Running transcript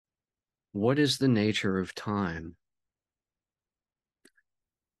What is the nature of time?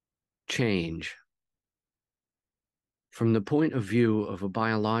 Change. From the point of view of a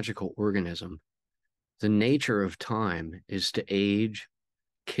biological organism, the nature of time is to age,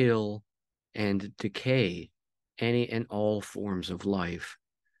 kill, and decay any and all forms of life.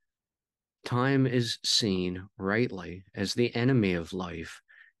 Time is seen, rightly, as the enemy of life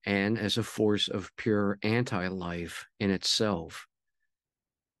and as a force of pure anti-life in itself.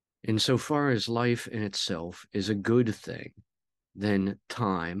 Insofar as life in itself is a good thing, then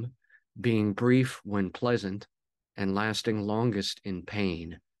time, being brief when pleasant and lasting longest in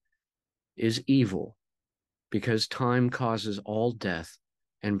pain, is evil, because time causes all death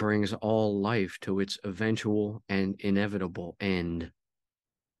and brings all life to its eventual and inevitable end.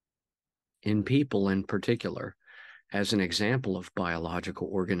 In people in particular, as an example of biological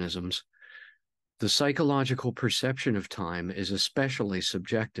organisms, the psychological perception of time is especially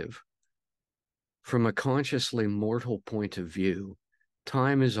subjective. From a consciously mortal point of view,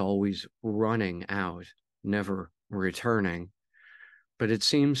 time is always running out, never returning, but it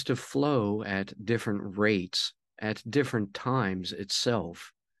seems to flow at different rates at different times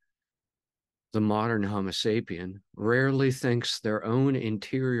itself. The modern homo-sapien rarely thinks their own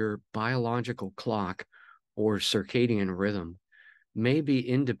interior biological clock or circadian rhythm may be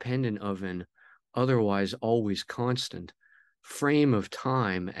independent of an otherwise always constant frame of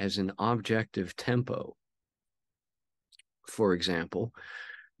time as an objective tempo. For example,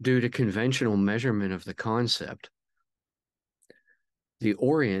 due to conventional measurement of the concept, the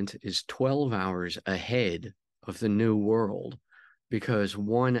Orient is 12 hours ahead of the New World because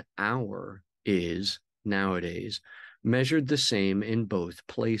 1 hour is, nowadays, measured the same in both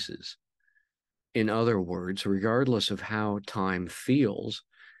places. In other words, regardless of how time feels,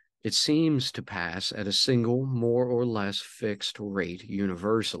 it seems to pass at a single, more or less fixed rate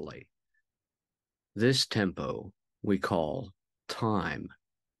universally. This tempo we call time.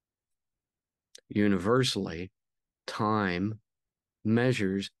 Universally, time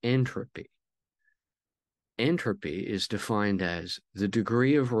measures entropy. Entropy is defined as the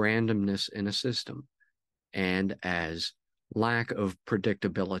degree of randomness in a system and as lack of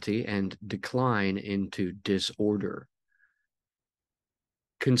predictability and decline into disorder.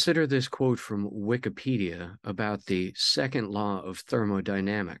 Consider this quote from Wikipedia about the second law of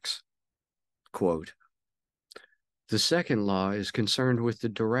thermodynamics. Quote, "The second law is concerned with the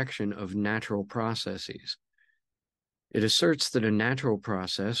direction of natural processes. It asserts that a natural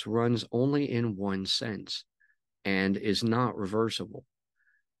process runs only in one sense and is not reversible.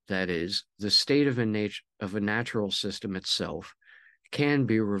 That is, the state of a natural system itself can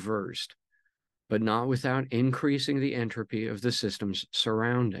be reversed, but not without increasing the entropy of the system's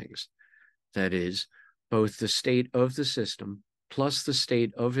surroundings. That is, both the state of the system plus the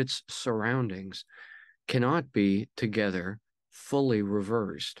state of its surroundings cannot be together fully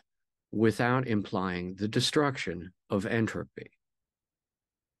reversed without implying the destruction of entropy."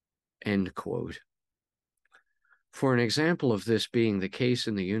 End quote. For an example of this being the case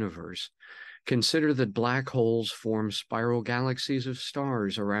in the universe, consider that black holes form spiral galaxies of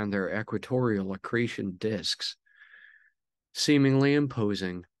stars around their equatorial accretion disks, seemingly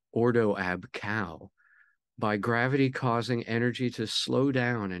imposing ordo ab chao, by gravity causing energy to slow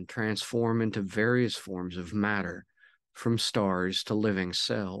down and transform into various forms of matter, from stars to living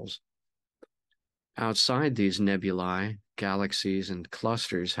cells. Outside these nebulae, galaxies, and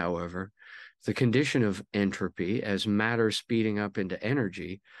clusters, however, the condition of entropy as matter speeding up into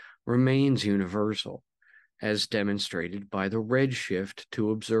energy remains universal, as demonstrated by the redshift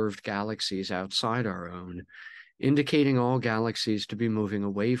to observed galaxies outside our own, indicating all galaxies to be moving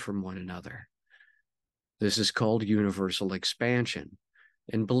away from one another. This is called universal expansion,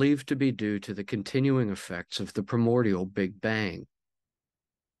 and believed to be due to the continuing effects of the primordial Big Bang.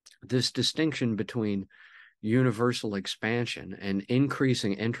 This distinction between universal expansion and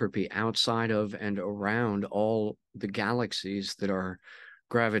increasing entropy outside of and around all the galaxies that are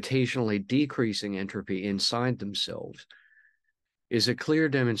gravitationally decreasing entropy inside themselves is a clear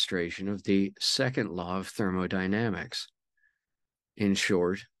demonstration of the second law of thermodynamics. In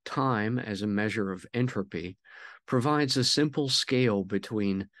short, time as a measure of entropy provides a simple scale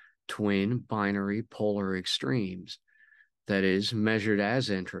between twin binary polar extremes. That is, measured as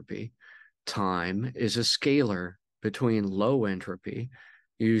entropy, time is a scalar between low entropy,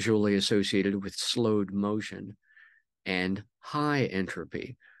 usually associated with slowed motion, and high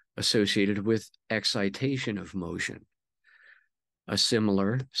entropy, associated with excitation of motion. A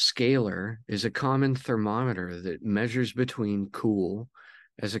similar scalar is a common thermometer that measures between cool,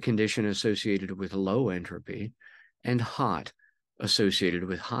 as a condition associated with low entropy, and hot, associated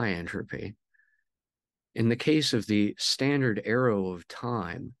with high entropy. In the case of the standard arrow of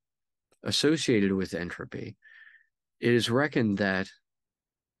time associated with entropy, it is reckoned that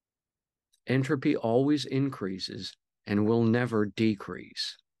entropy always increases and will never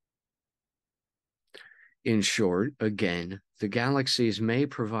decrease. In short, again, the galaxies may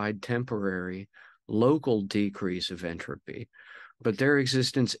provide temporary, local decrease of entropy, but their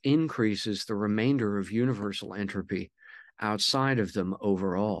existence increases the remainder of universal entropy outside of them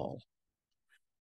overall.